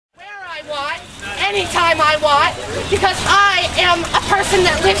anytime I want, because I am a person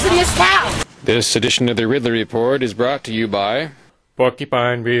that lives in this town. This edition of the Ridley Report is brought to you by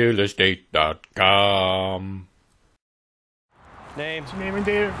PorcupineRealEstate.com. Name. Name and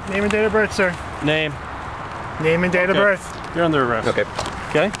date of birth, sir. Name. Name and date of birth. You're under arrest. Okay.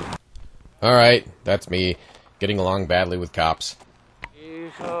 Okay? Alright, that's me, getting along badly with cops.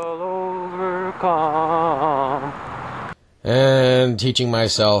 We shall overcome. And teaching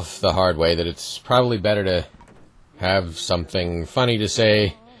myself the hard way that it's probably better to have something funny to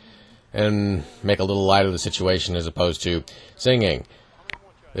say and make a little light of the situation as opposed to singing.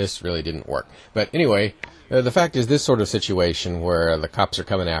 This really didn't work. But anyway, the fact is this sort of situation where the cops are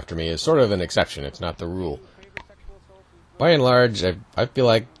coming after me is sort of an exception. It's not the rule. By and large, I feel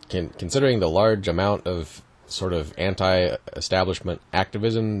like, considering the large amount of sort of anti-establishment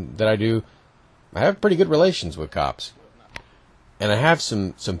activism that I do, I have pretty good relations with cops. And I have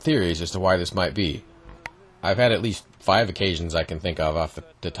some theories as to why this might be. I've had at least 5 occasions I can think of off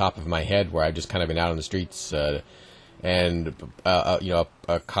the top of my head where I've just kind of been out on the streets and a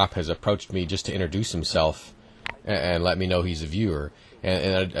cop has approached me just to introduce himself and let me know he's a viewer.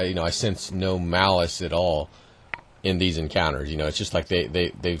 And I sense no malice at all in these encounters. It's just like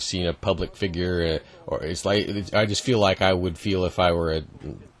they've seen a public figure, or it's like I just feel like I would feel if I were a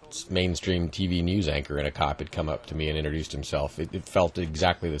mainstream TV news anchor and a cop had come up to me and introduced himself. It felt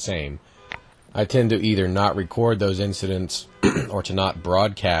exactly the same. I tend to either not record those incidents or to not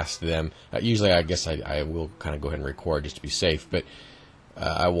broadcast them. Usually, I guess I will kind of go ahead and record just to be safe, but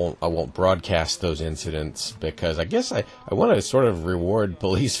I won't broadcast those incidents because I guess I want to sort of reward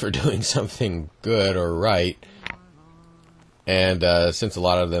police for doing something good or right. And since a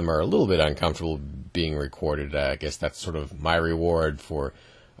lot of them are a little bit uncomfortable being recorded, I guess that's sort of my reward for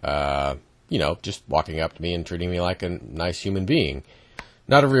just walking up to me and treating me like a nice human being.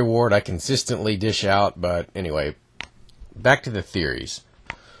 Not a reward I consistently dish out, but anyway, back to the theories.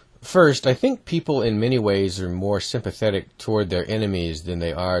 First, I think people in many ways are more sympathetic toward their enemies than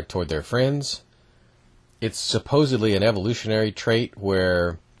they are toward their friends. It's supposedly an evolutionary trait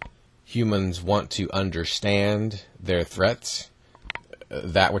where humans want to understand their threats,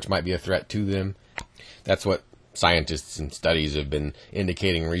 that which might be a threat to them. That's what scientists and studies have been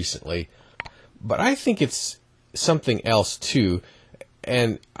indicating recently. But I think it's something else too.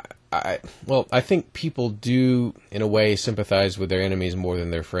 And I think people do, in a way, sympathize with their enemies more than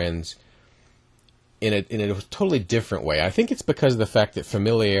their friends in a totally different way. I think it's because of the fact that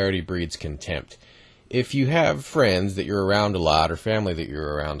familiarity breeds contempt. If you have friends that you're around a lot or family that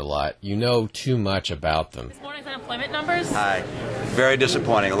you're around a lot, you know too much about them. This morning's unemployment numbers? Hi. Very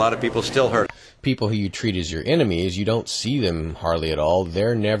disappointing. A lot of people still hurt. People who you treat as your enemies, you don't see them hardly at all.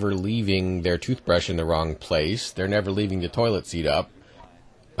 They're never leaving their toothbrush in the wrong place. They're never leaving the toilet seat up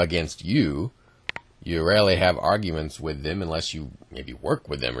against you. You rarely have arguments with them unless you maybe work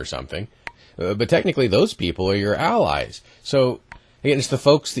with them or something. But technically those people are your allies. So again, it's the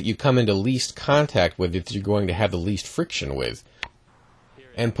folks that you come into least contact with that you're going to have the least friction with.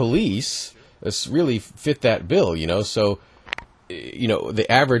 And police really fit that bill, So, the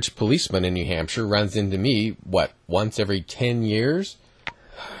average policeman in New Hampshire runs into me, once every 10 years?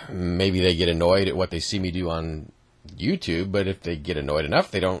 Maybe they get annoyed at what they see me do on YouTube, but if they get annoyed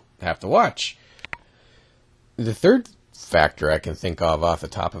enough, they don't have to watch. The third factor I can think of off the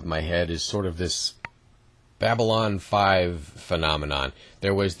top of my head is sort of this Babylon 5 phenomenon.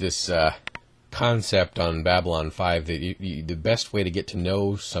 There was this concept on Babylon 5 that the best way to get to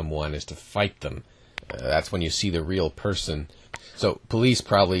know someone is to fight them. That's when you see the real person. So police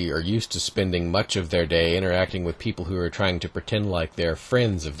probably are used to spending much of their day interacting with people who are trying to pretend like they're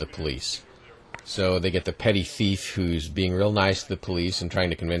friends of the police. So they get the petty thief who's being real nice to the police and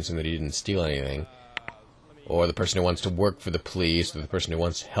trying to convince them that he didn't steal anything. Or the person who wants to work for the police, or the person who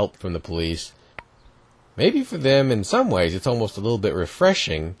wants help from the police. Maybe for them, in some ways, it's almost a little bit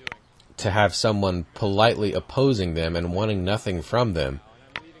refreshing to have someone politely opposing them and wanting nothing from them.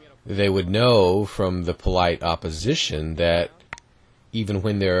 They would know from the polite opposition that even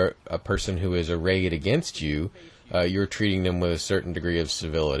when they're a person who is arrayed against you, you're treating them with a certain degree of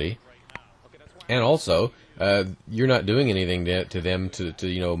civility. And also, you're not doing anything to them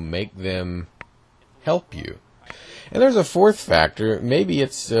to make them help you. And there's a fourth factor. Maybe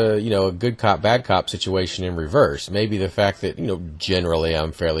it's, a good cop, bad cop situation in reverse. Maybe the fact that, generally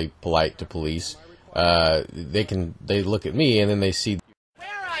I'm fairly polite to police. They look at me and then they see Where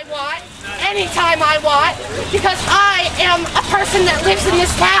I want, anytime I want, because I am a person that lives in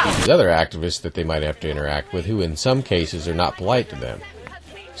this town. these other activists that they might have to interact with who in some cases are not polite to them.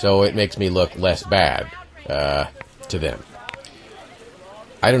 So it makes me look less bad to them.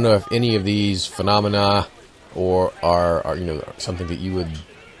 I don't know if any of these phenomena or are something that you would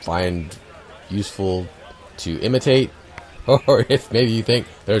find useful to imitate, or if maybe you think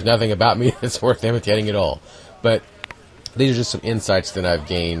there's nothing about me that's worth imitating at all. But these are just some insights that I've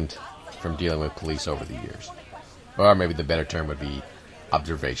gained from dealing with police over the years. Or maybe the better term would be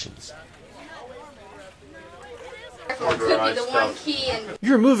observations.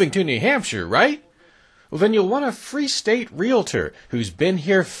 You're moving to New Hampshire, right? Well, then you'll want a free state realtor who's been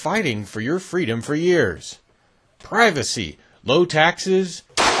here fighting for your freedom for years. Privacy, low taxes,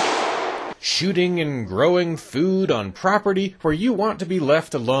 shooting and growing food on property where you want to be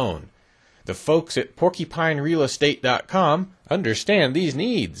left alone. The folks at porcupinerealestate.com understand these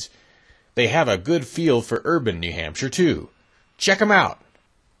needs. They have a good feel for urban New Hampshire, too. Check them out.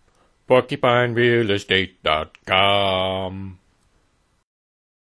 porcupinerealestate.com